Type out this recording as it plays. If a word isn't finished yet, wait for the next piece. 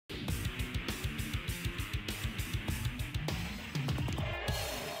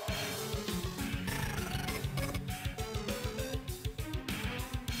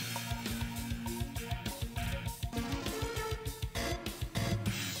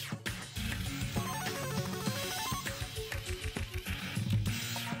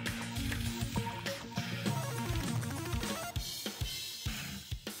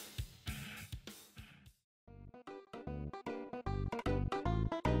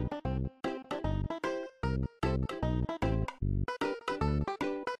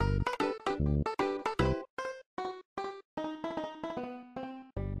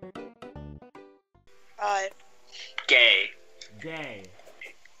Hi. Gay. Gay.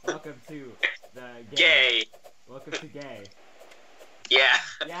 Welcome to the Gay. Welcome to gay. Yeah.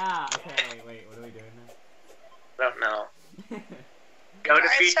 Yeah. Okay. Wait. What are we doing Don't know. now? Go I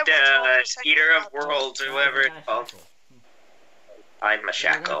defeat said the we're told Eater of second Worlds or Guys, whatever I it's got a called. shackle. I'm a We're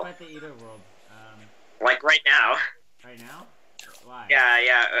shackle. gonna fight the Eater World. Like right now. Right now? Why?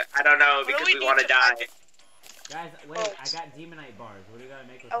 Yeah. I don't know What do because we we need want to to die. find? Guys, wait. Oh. I got demonite bars. What do you gotta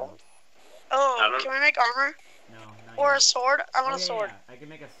make with Oh. them? Oh, can we make armor? No, not Or yet. a sword? I want Oh, a yeah, sword. yeah. I can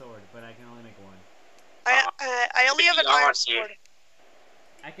make a sword, but I can only make one. I only have an iron sword.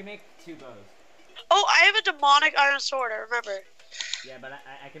 I can make 2 bows. Oh, I have a demonic iron sword, I remember. Yeah, but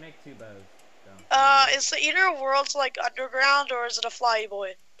I can make 2 bows. So. Is the Eater of Worlds like underground or is it a flyy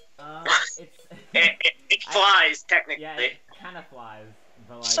boy? It's... It flies, technically. Yeah, it kind of flies,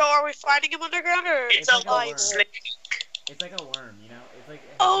 but like... So are we fighting him underground or It's a a little little worm. snake. It's like a worm, you know? It's like...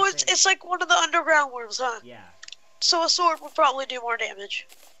 Oh, it's like one of the underground worms, huh? Yeah. So a sword would probably do more damage.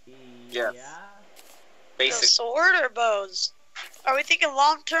 Yes. Yeah? A Basic. sword or bows? Are we thinking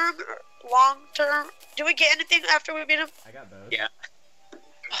long term? Long term? Do we get anything after we beat him? I got bows. Yeah.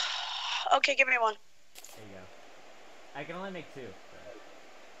 Okay, give me one. There you go. I can only make 2.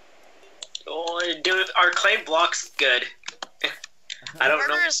 Oh, dude, our clay block's good. I don't know.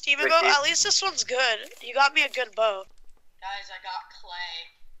 Murderous demon bow? At least this one's good. You got me a good bow. Guys, I got clay.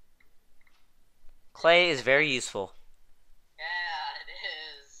 Clay is very useful. Yeah, it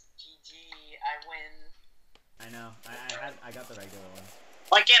is. GG, I win. I know. I got the regular one.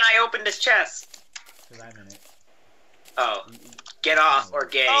 Why can't I open this chest? Because I'm in it. Oh, get off or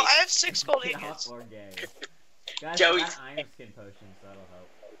gay. Oh, I have 6 gold Get off ingots. or gay. Guys, Joey. I got iron skin potions, so that'll help.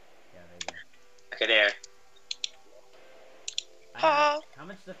 Yeah, there you go. Okay, there. How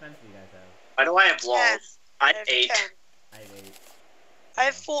much defense do you guys have? Why do I have walls? I have have 8. 10. I have 8. I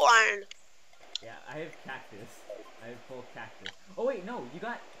have full iron. Yeah, I have cactus. I have full cactus. Oh wait, no, you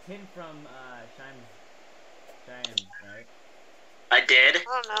got tin from Cheyenne, right? I did. I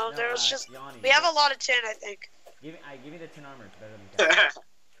don't know. No, There was just Yanni. we have a lot of tin, I think. Give me the tin armor. It's better than cactus.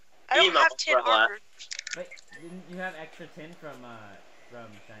 I don't Emo have tin umbrella. armor. Wait, didn't you have extra tin from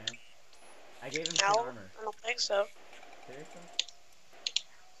Cheyenne? I gave him tin No, armor. I don't think so. Seriously?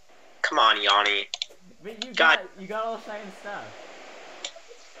 Come on, Yanni. But you God. got all Cheyenne stuff.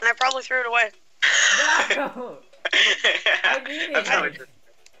 And I probably threw it away. No! I need That's how it. it-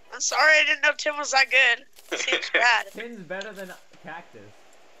 I'm sorry, I didn't know tin was that good. It seems bad. Tin's better than cactus.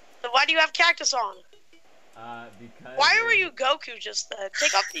 Then why do you have cactus on? Because... Why were you Goku just then?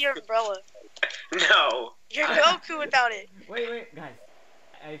 Take off your umbrella. No. You're Goku without it. Wait, guys.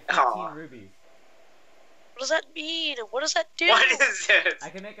 I have 15 Aw. rubies. What does that mean? What does that do? What is this? I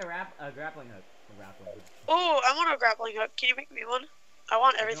can make a grappling hook. A grappling hook. Oh, I want a grappling hook. Can you make me one? I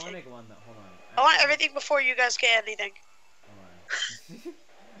want I can only everything. make one though. Hold on. I want everything before you guys get anything. Hold on.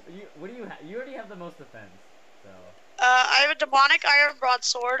 What do you have? You already have the most defense, so. I have a demonic iron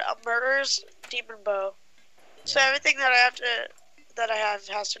broadsword, a murderer's demon bow. So Yeah. everything that I have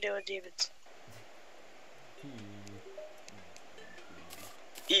has to do with demons.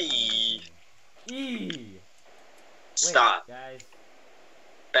 E. Wait, Stop. guys.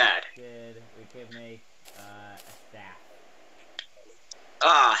 Bad. We could make a staff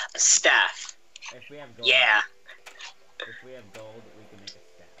Ah, a staff. if we have gold. Yeah. If we have gold, we can make a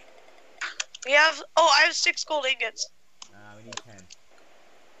staff. We have. Oh, I have 6 gold ingots. We need 10.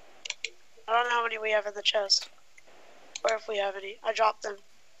 I don't know how many we have in the chest, or if we have any. I dropped them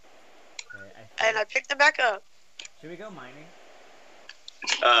Okay, and I picked them back up. should we go mining?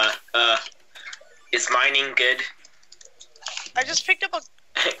 Is mining good? I just picked up a.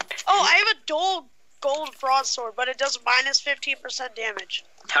 Oh, I have a dual gold broadsword, but it does minus 15% damage.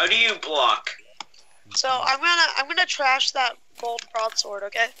 How do you block? So I'm gonna trash that gold broadsword.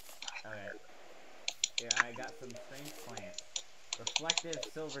 Okay. Okay. Yeah, I got some strange plants. Reflective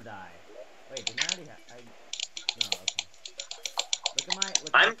silver dye. Wait, didn't I already have? No, okay. Look at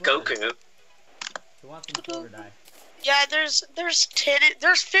my. I'm flowers. Goku. Who wants some silver dye? Yeah, there's 10.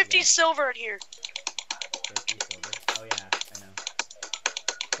 There's 50 Yeah. silver in here. 50 silver. Oh yeah, I know.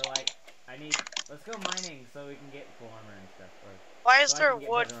 So like, I need. Let's go mining so we can get full armor and stuff. Or Why is so I there can get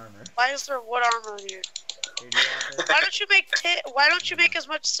wood? better armor. Why is there wood armor in here? Here, do you want this? Why don't you make Why don't you make as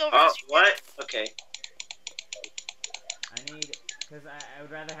much silver Oh, as you can? what? Okay. I need, cause I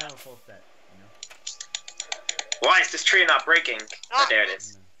would rather have a full set. You know. Why is this tree not breaking? Oh, there it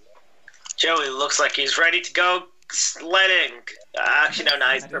is. Joey looks like he's ready to go sledding. Actually, no,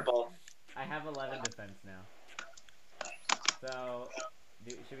 nice purple. I have 11 defense now. So,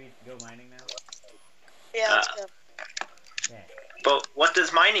 should we go mining now? Yeah, let's go. Okay. But what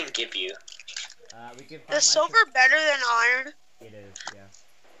does mining give you? We can find Is silver better than iron? It is, yeah.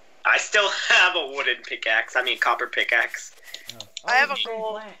 I still have a wooden pickaxe. I mean, copper pickaxe. Oh. I have a it's the same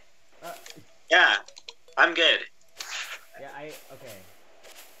gold. plant. Yeah, I'm good. Yeah, okay.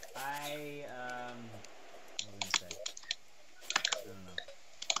 What was I gonna say? I don't know.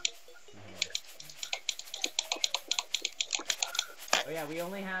 Oh yeah, we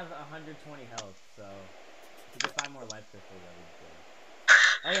only have 120 health, so if we could find more life crystals, that would be good.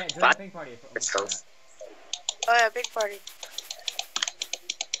 Oh yeah, join the ping party. Crystals. Oh yeah, big party.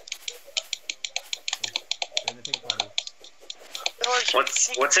 Join the ping party.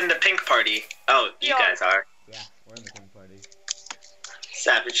 What's in the pink party? Oh, you guys are. Yeah, we're in the ping party.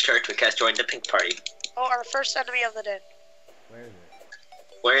 Savage Turtwig has joined the pink party. Oh, our first enemy of the day. Where is it?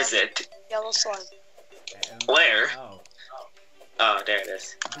 Where is it? Yellow slime. Where? Oh. Oh, there it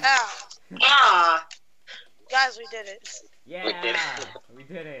is. Ah, Ah! guys, we did it. Yeah, we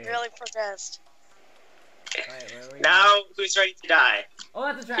did it. Really progressed. Alright, where are we Now, who's ready to die? Oh,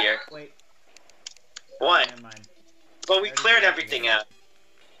 that's a trap. Here. Wait. What? Never mind. Well, we cleared everything out.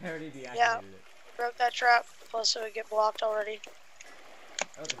 I already deactivated Yeah. it. Broke that trap. Plus, it would get blocked already.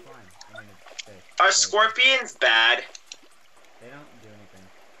 Oh, they're fine. I mean, it's safe. Are Like, scorpions bad? They don't do anything.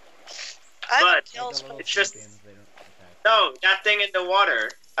 I have But- kills Like the from little It's just- scorpions, they don't attack. No, that thing in the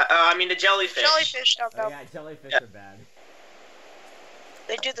water. I mean the jellyfish. jellyfish. Don't Oh go. yeah, jellyfish are bad.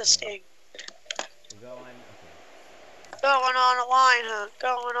 They do the sting. We're going, okay. Going on a line hunt.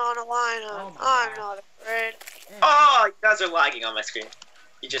 Going on a line hunt. Oh my I'm God. not afraid. Eh. Oh, you guys are lagging on my screen.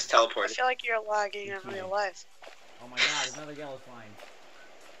 You just I teleported. feel like you're lagging in Cheating. real life. Oh my god, there's another yellow slime.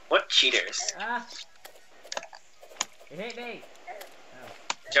 What cheaters? Ah! It hit me! Oh.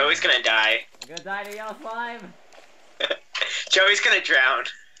 Joey's gonna die. I'm gonna die to yellow slime! Joey's gonna drown.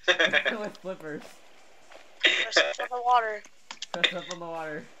 With flippers. There's some in the water. Press up on the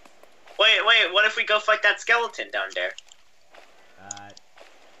water. Wait, what if we go fight that skeleton down there?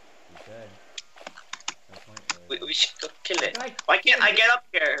 We could. No point really. We should go kill it. Like, Why can't I get up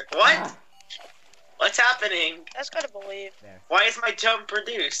here? What? Ah, What's happening? That's gotta believe. there. Why is my jump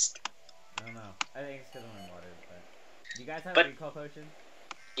reduced? I don't know. I think it's because I'm in water, but... Do you guys have But- a recall potion?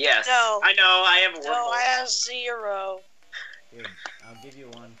 Yes. No. I know, I have a No, wormhole. I have 0. Dude, I'll give you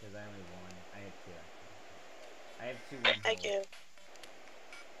one because I only have one. I have two, actually. I have two wormholes. Thank you.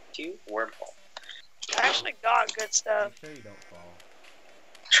 Two wormhole. I actually got good stuff. Make sure you don't fall.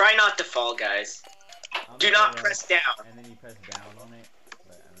 Try not to fall, guys. I'll Do make not a rope, press down. And then you press down on it,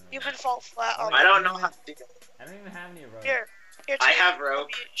 but I don't know. You can fall flat on I don't know how to do it. I don't even have any rope. Here. Here, I take- have rope.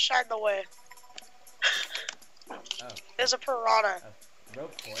 let me shine the way. Oh, There's a piranha.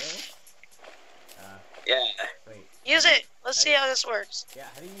 rope coil? Yeah. Wait. Use it. Let's see how this works. Yeah,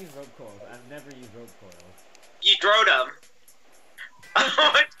 how do you use rope coils? I've never used rope coils. You throwed them.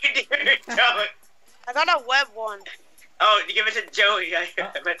 What you doing, Joey? I got a web one. Oh, you give it to Joey.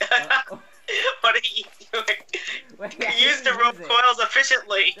 Oh. What are you doing? Wait, You I use the didn't rope use it. coils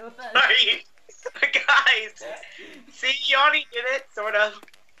efficiently. No, that- Are you? Guys, see, Yanni did it, sort of.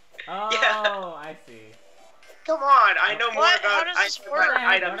 Oh, Yeah. I see. Come on, I know more What? about How does this about work?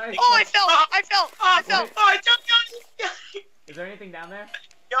 items. How do I- Oh, I fell. I fell. I fell. Oh, I jumped Yanni! Is there anything down there?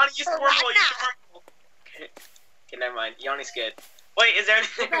 Yanni, use the Piranha. wormhole, use the wormhole. Okay, never mind. Yanni's good. Wait, is there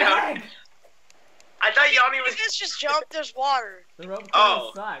anything What the down? heck? I thought Yanni You was. guys just jump. There's water. The rope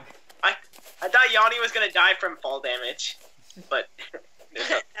Oh. coils suck. I thought Yanni was gonna die from fall damage, but.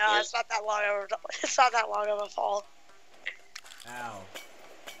 No, it's not that long of a. It's not that long of a fall. Ow.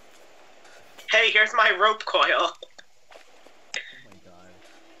 Hey, here's my rope coil. Oh my god.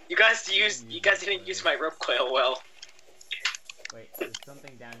 You guys didn't use my rope coil well. Wait, there's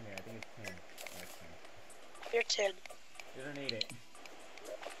something down here. I think it's tin. Yeah, it's tin. You're 10. You don't need it.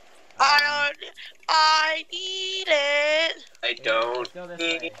 I need it. I Let's don't go this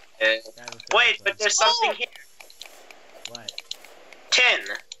need way. it. Guys, let's go Wait, this but way. there's something Oh! here. What? Tin.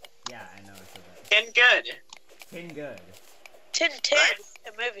 Yeah, I know. I said that. Tin good. Tin good. Tin Tin.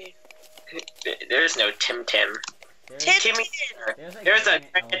 The movie. There's no Tim Tim. There's, Tin Timmy. Tin. There's a giant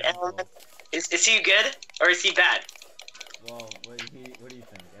red elemental. element. Is he good or is he bad? Well, what do you think?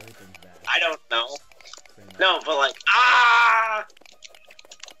 Everything's bad. I don't know. pretty much. No, but like ah.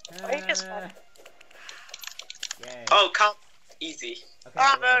 I think it's Uh, fun. Yay. Oh, come easy. Okay,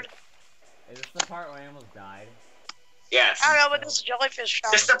 Ah, wait. mode. Is this the part where I almost died? Yes. I don't know, but this is jellyfish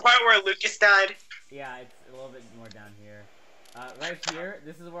shot. This the part where Lucas died. Yeah, it's a little bit more down here. Right here,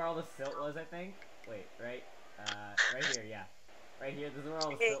 this is where all the silt was, I think. Wait, right? Right here, yeah. Right here, this is where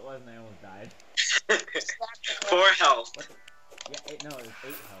all the silt was and I almost died. 4 health. Yeah, no, it was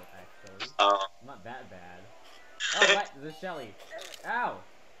 8 health, actually. Oh. Not that bad. Oh, what? There's a Shelly. Ow!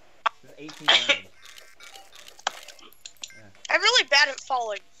 This is 18 damage. I'm really bad at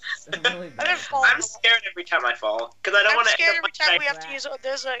falling. I'm really bad. I'm falling. I'm scared every time I fall because I don't want to. I'm scared every time we have to use.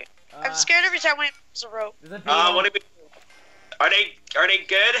 I'm scared every time we use a rope. What do we? Are they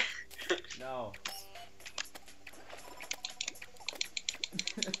good? No.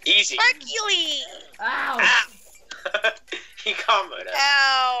 Easy. Hercules! Ow! Ah. He comboed us.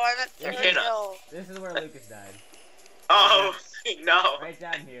 Ow! I'm at You 30 hit us. hill. This is where Lucas died. Oh no! Right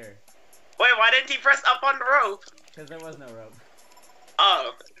down here. Wait, why didn't he press up on the rope? Because there was no rope.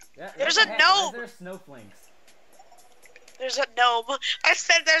 Oh. Yeah, There's what a the heck? gnome. Why is there snowflakes? There's a gnome. I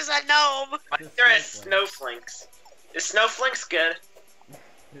said there's a gnome. Why is there a snowflakes? Is snowflakes good?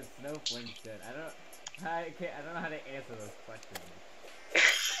 The snowflake's good. I don't know how to answer those questions.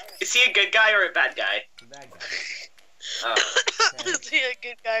 Is he a good guy or a bad guy? The bad guy. Oh. Okay. Is he a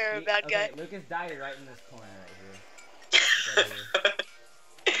good guy or a bad guy? Lucas died right in this corner right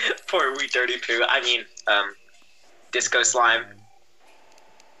here. Poor wee dirty poo. I mean, disco slime.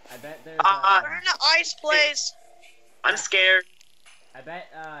 I bet there's. We're in the ice place. I'm scared. I bet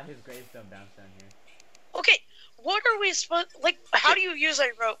his gravestone bounced down here. Okay, what are we supposed? Like, how do you use a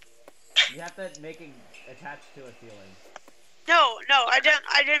rope? You have to make it attached to a ceiling. No, I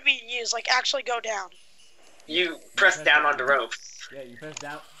didn't mean use. Like, actually go down. You press down on the rope. Yeah, you press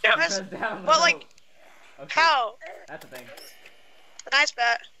down. Yeah. You press down. on But the like, rope. Okay, how? That's a thing. Nice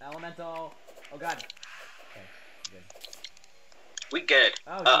bet. Elemental. Oh god. Okay, good. We good.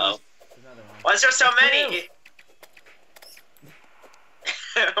 Oh, Uh-oh. geez. There's another one. Why is there so There's many?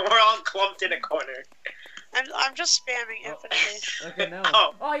 We're all clumped in a corner. I'm just spamming infinitely. Look at no.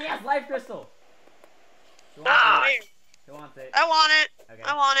 Oh. Oh yes, life crystal. Who wants Ah. it? Who wants it? I want it. Okay.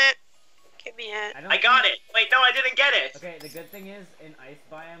 I want it. Give me it. I got it. Wait, no, I didn't get it. Okay, the good thing is, in ice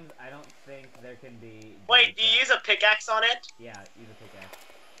biomes, I don't think there can be... Wait, do you use a pickaxe on it? Yeah, use a pickaxe.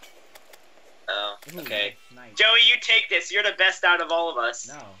 Oh, Ooh, okay. nice. Joey, you take this. You're the best out of all of us.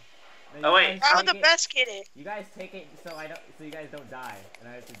 No. Oh, wait. I'm the best kid. You guys take it so so you guys don't die, and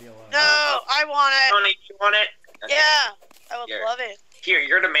I have to be alone. No, I want it. Tony, you want it? Okay. Yeah, I would Here. love it. Here,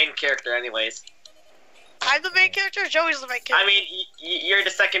 you're the main character anyways. I'm the main character. Joey's the main character. I mean, you're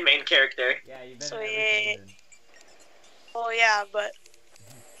the second main character. Yeah, you've been So, in every yeah. season. Oh yeah, but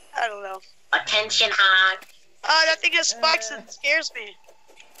I don't know. Attention, Han. Oh, that thing has spikes and it scares me.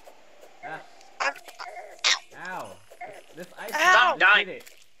 Ah. I'm Ow. This ice Ow. just Dying. hit it.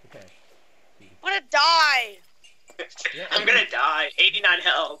 Okay. gonna die. Yeah. I'm gonna die. 89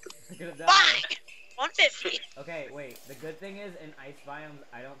 health. I'm gonna die. Fuck. 150. Okay, wait. The good thing is, in ice biomes,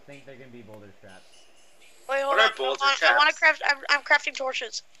 I don't think there can be boulder traps. Wait, hold What are on. boulder I want to traps? craft. I'm crafting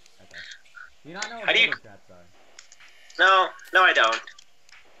torches. Okay. Do you not know what How do you- boulder traps are? No, I don't.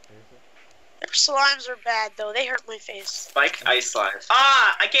 Seriously? Their slimes are bad though. They hurt my face. Spike ice slimes.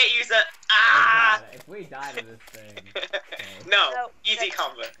 Ah, I can't use it. Oh Ah. god, if we die to this thing. Okay. No, No, easy that's-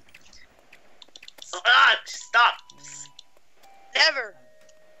 combo. Ah, stop. Never.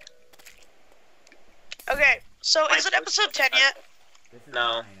 Okay, so is it episode 10 yet? This is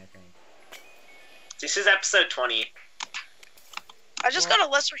No. 9, I think. This is episode 20. I just got a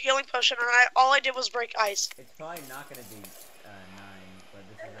lesser healing potion and all I did was break ice. It's probably not gonna be 9, but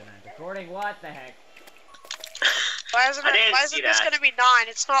this is the 9th recording. What the heck? Why isn't I didn't Why see isn't this that. gonna be 9?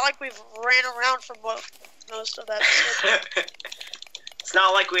 It's not like we've ran around for most of that. It's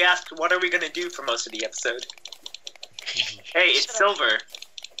not like we asked, what are we gonna do for most of the episode? Hey, it's Shut up. Silver.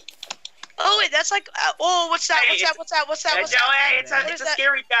 Oh wait, that's like oh what's that? Hey, What's that? What's that? Hey, What's Joey, that? it's What a is that?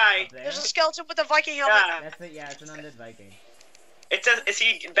 scary guy. Up there? There's a skeleton with a Viking helmet. Yeah. That's it, yeah, it's an undead Viking. Is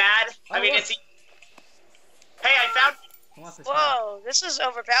he bad? Oh, I mean, look. is he... Hey, I found Who wants to shop? Whoa, this is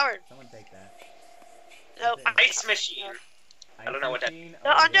overpowered. Someone take that. Nope. What's it? ice machine. Ice don't know what that- machine? The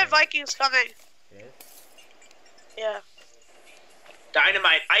Oh, undead there. Viking's coming. It is? Yeah.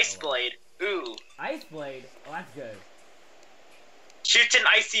 Dynamite ice Oh, wow. blade. Ooh. Ice blade? Oh, that's good. Shoots an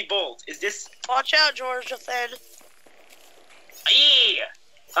icy bolt. Is this... Watch out, George Thin. Eee!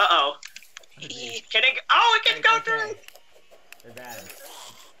 Uh-oh. Can it... Oh, it can It's go okay. through! They're bad.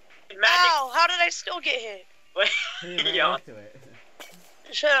 Magic... Ow! How did I still get hit? You ran Yo. into it.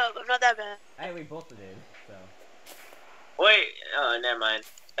 Shut up! I'm not that bad. Hey, we both did, so. Wait. Oh, never mind.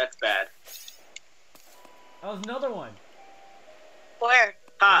 That's bad. Oh, there's another one! Where?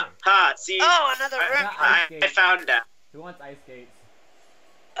 Ha! See? Oh, another I, room. I found that. Who wants ice skates?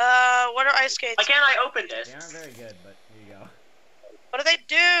 What are ice skates? Why can't I open this? They aren't very good, but here you go. What do they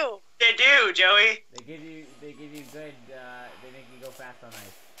do? They do, Joey. They give you good, they make you go fast on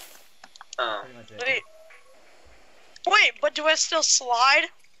ice. Oh. Pretty much What it. Wait, but do I still slide?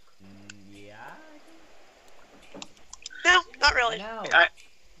 Yeah? No, not really. No.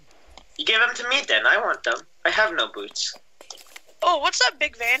 You gave them to me then. I want them. I have no boots. Oh, what's that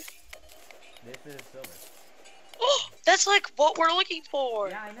big van? This is silver. Oh, that's like what we're looking for.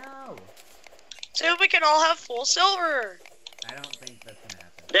 Yeah, I know. So we can all have full silver. I don't think that's gonna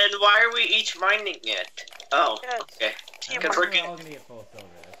happen. Then why are we each mining it? Oh, Yes. okay. I Because don't we're think getting. all gonna get full silver.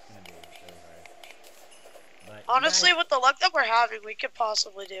 That's gonna be really hard. But Honestly, you guys, with the luck that we're having, we could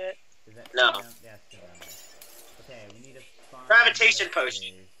possibly do it. is that No. still down? Yeah, it's still down there. Okay, we need to find Gravitation the potion.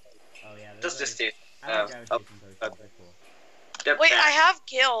 cave. Oh yeah, Just this dude. I like Oh, gravitation potions. They're cool. They're Wait, bad. I have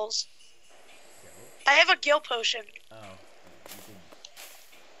gills. Go. I have a gill potion. Oh, you can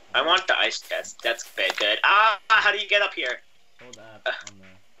I want the ice chest. That's very good. Ah, how do you get up here? hold up on the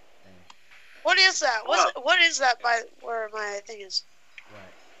thing. What is that? What is that by where my thing is? What?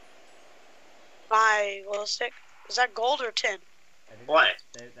 My glow stick? Is that gold or tin? I think What?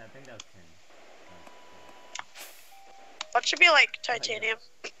 I think that was 10. What should be like titanium?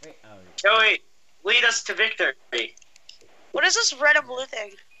 Wait, oh. Joey, lead us to victory. What is this red and blue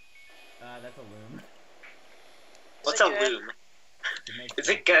thing? That's a loom. What's it a good? loom? To make Is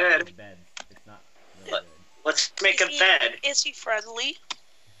it good? beds. It's not really What? good. Let's make a bed. Is he friendly?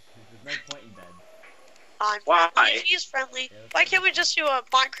 There's no point in bed. I'm Why? friendly. If he's friendly, Yeah, why can't we just do a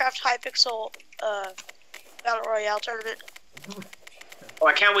Minecraft Hypixel Battle Royale tournament?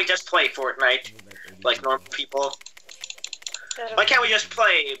 Why can't we just play Fortnite like normal people? Why can't we just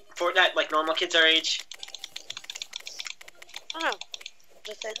play Fortnite like normal kids our age? I don't know.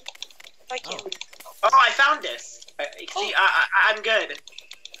 The thing. Why can't Oh. we? Oh, I found this. See, I'm good.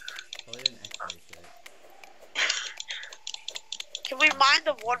 Probably an X-ray shirt. Can we mine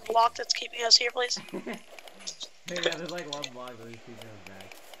the one block that's keeping us here, please? Yeah, there's like one block that he's keeping us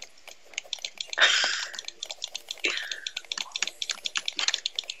back.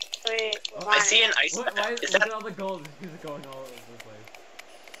 Wait, Oh, I see an ice. What? Why Is look that? at all the gold is going all over the place.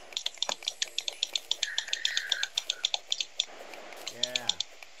 Yeah.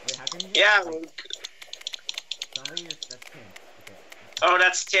 Wait, how can you get Yeah. like, somebody is that's 10. Okay. Oh,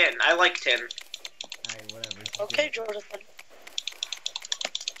 that's tin. I like tin. Alright, whatever. just Okay, do it. Jonathan.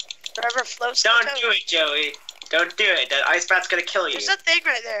 Forever floats. Don't do it, Joey. Don't do it. That ice bat's gonna kill you. There's a thing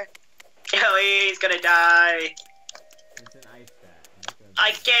right there. Joey's gonna die. It's an ice bat. I'm not gonna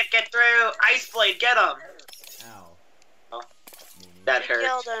I do it. can't get through. Ice blade, get him. Ow. Oh. Maybe. That We hurt.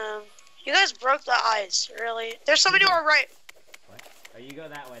 killed him. You guys broke the ice, really? There's somebody to our right. What? Oh, you go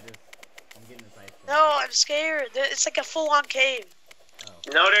that way. I'm getting this ice. No, I'm scared. It's like a full-on cave. Oh.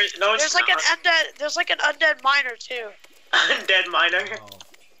 No, it's There's like not. an undead. There's like an undead miner too. Undead miner. Oh.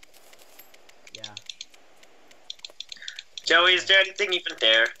 Yeah. Joey, is there anything even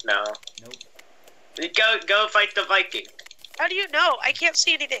there? No. Nope. Go fight the Viking. How do you know? I can't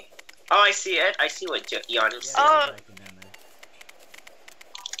see anything. Oh, I see it. I see what Yanni's Yeah, saying. Oh. there's Viking down there.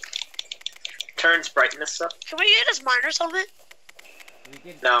 Turns brightness up. Can we get his miner's helmet? We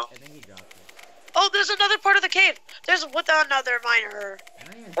could, No. I think he dropped it. Oh, there's another part of the cave. There's with another miner. I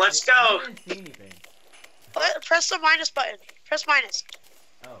don't even Let's see, I go. don't even see anything. Press the minus button. Press minus.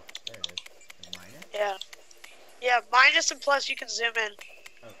 Oh, there it is. The minus? Yeah. Yeah, minus and plus you can zoom in.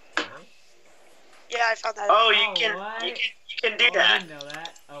 Oh, really? Yeah, I found that. Oh, Oh, you what? can do Oh, I that. didn't know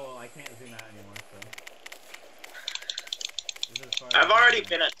that. Oh, well, I can't zoom out anymore, so. This is as far as I've I already can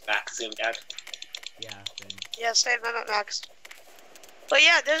been at the back zoomed out. Yeah, then. Yeah, same. I'm at max. But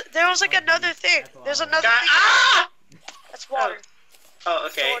yeah, there was like Oh, another geez, thing. that's a lot There's of another God, thing. ah! That's water. Oh,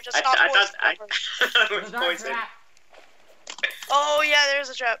 okay. So just I stop thought I poisoning was There's a dark poisoned. trap! Oh yeah, there's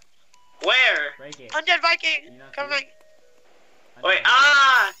a trap. Where? Break it. Undead Viking You not coming. see it? Wait, Undead.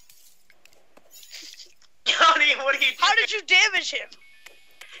 ah! Yanni, what are you doing? How did you damage him?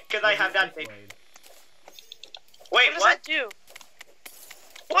 Because I There's have an that ice thing. blade. Wait, What does that do?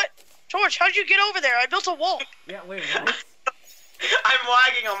 What? George, how did you get over there? I built a wall. Yeah, wait, what? I'm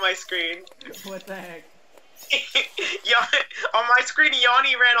lagging on my screen. What the heck? On my screen,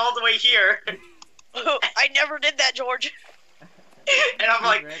 Yanni ran all the way here. I never did that, George. And I'm He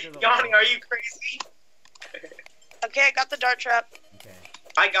like, ran to the Yanni, wall. are you crazy? Okay, I got the dart trap. Okay.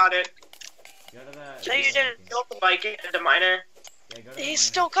 I got it. Go to the. No, you didn't. Killed the Viking and the miner. Yeah, go to the He's miner.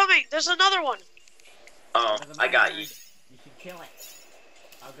 still coming. There's another one. Oh, Go to the I got miner. you. You should kill it.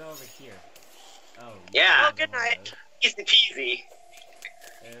 I'll go over here. Oh. you Yeah. can't Oh, go good one of night. those. Easy peasy.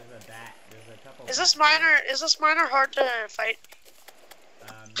 There's a bat. There's a couple. Is this bats miner? Is this miner hard to fight?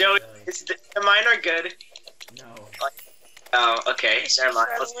 there. Not Joey, really. is the miner good? No. Oh, okay. He's Never mind.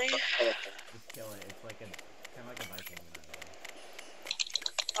 friendly. Just kill it. It's like a kind of like a Viking.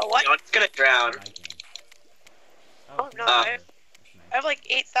 Oh what? Yanni's gonna drown. Viking. Oh, no, I- That's I have like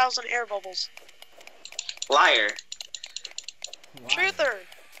 8,000 air bubbles. Liar. nice. Why? Truther.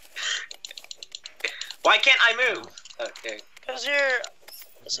 Why can't I move? Okay. Because you're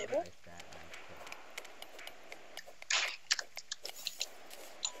What's another disabled. ice stat?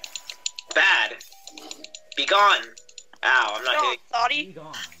 Bad. Be gone. Ow, I'm not No, hitting. Be thoughty.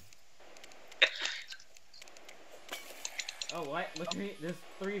 gone. Oh, what? Look at me. There's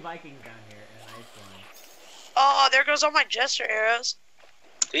 3 Vikings down here and an ice one. Oh, there goes all my jester arrows.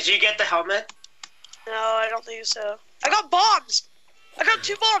 Did you get the helmet? No, I don't think so. I got bombs. I got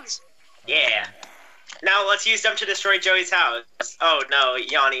 2 bombs. Yeah. Now let's use them to destroy Joey's house. Oh no,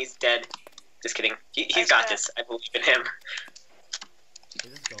 Yanni's dead. Just kidding. He's Nice got guy. this. I believe in him.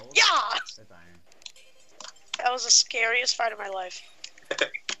 Is this gold? Yeah. That's iron. That was the scariest fight of my life. Ew.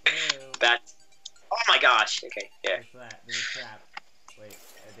 That's. Oh my gosh. Okay. Yeah. What's that? There's a trap. Wait,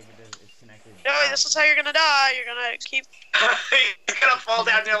 I think it's connected. Joey, this is how you're gonna die. You're gonna keep. He's gonna fall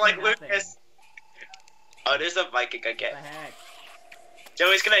down there like Nothing. Lucas. Oh, there's a Viking What again. the heck?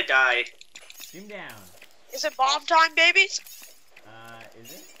 Joey's gonna die. Zoom down. Is it bomb time, babies?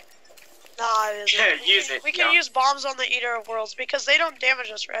 Is it? Nah, it isn't. Use it. We can no. use bombs on the Eater of Worlds because they don't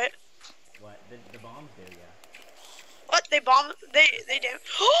damage us, right? What? The bombs do, yeah. What? They bomb? They damage.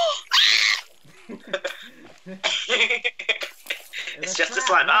 It's There's just a trap.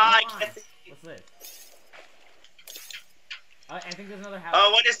 slime. No, Ah, I come on. can't see. What's this? I think there's another house.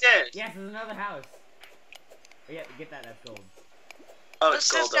 Oh, what is this? Yes, there's another house. Oh, yeah, get that. That's gold. Oh, What's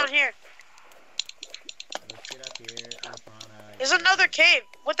it's this gold. down here? Let's get up here. There's another cave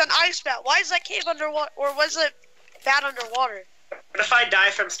with an ice bat. Why is that cave underwater? Or was it bat underwater? What if I die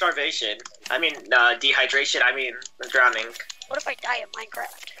from starvation? I mean, dehydration. I mean, drowning. What if I die in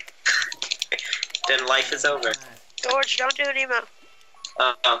Minecraft? Then life is over. George, don't do an emo.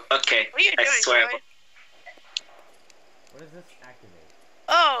 Oh, okay. What are you I doing, swear. Joey? What does this activate?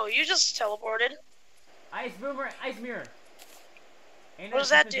 Oh, you just teleported. Ice boomerang, ice mirror. And What does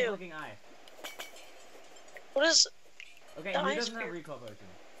a that suspicious do? looking eye. What is... Okay, The who ice doesn't have mirror. recall potion?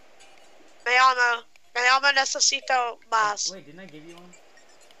 Me llamo necesito más. Wait, didn't I give you one?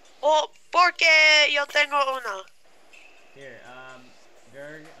 Oh, porque yo tengo una. Here,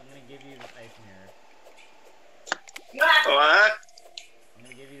 Gerg, I'm gonna give you this ice mirror. What? I'm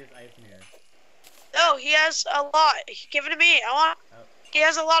gonna give you this ice mirror. No, he has a lot. Give it to me. I want... Oh. He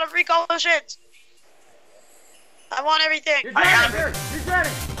has a lot of recall potions. I want everything. You're I drowning, have- Gerg! You're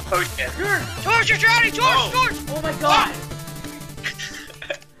drowning! Potion. Gerg! George, you're drowning! George, Oh. George! Oh my god!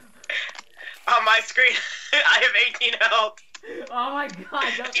 On my screen, I have 18 health. Oh my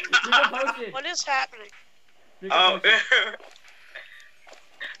god! Drink a potion! What is happening? Drink a Oh, potion.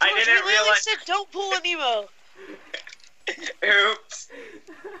 I George, didn't we literally realize. said don't pull an emo. Oops.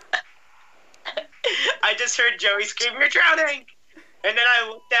 I just heard Joey scream, "You're drowning!" And then I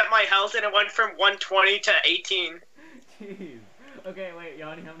looked at my health and it went from 120 to 18. Jeez. Okay, wait,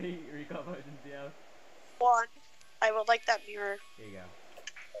 Yanni, how many recall potions do you have? 1. I would like that mirror. Here you go.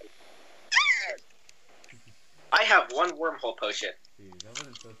 I have 1 wormhole potion. Jeez, that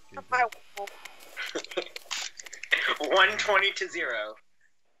wasn't so stupid. My 120 to 0.